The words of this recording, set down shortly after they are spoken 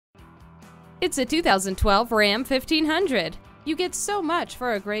It's a 2012 Ram 1500. You get so much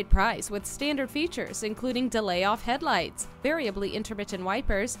for a great price with standard features including delay-off headlights, variably intermittent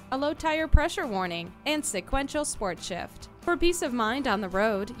wipers, a low tire pressure warning, and sequential sport shift. For peace of mind on the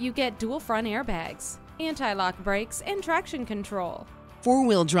road, you get dual front airbags, anti-lock brakes, and traction control.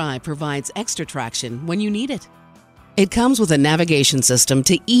 Four-wheel drive provides extra traction when you need it. It comes with a navigation system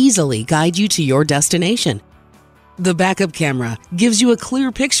to easily guide you to your destination. The backup camera gives you a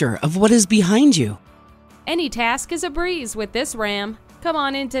clear picture of what is behind you. Any task is a breeze with this Ram. Come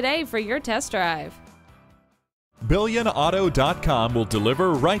on in today for your test drive. BillionAuto.com will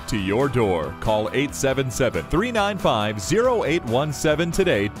deliver right to your door. Call 877-395-0817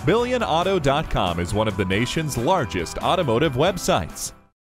 today. BillionAuto.com is one of the nation's largest automotive websites.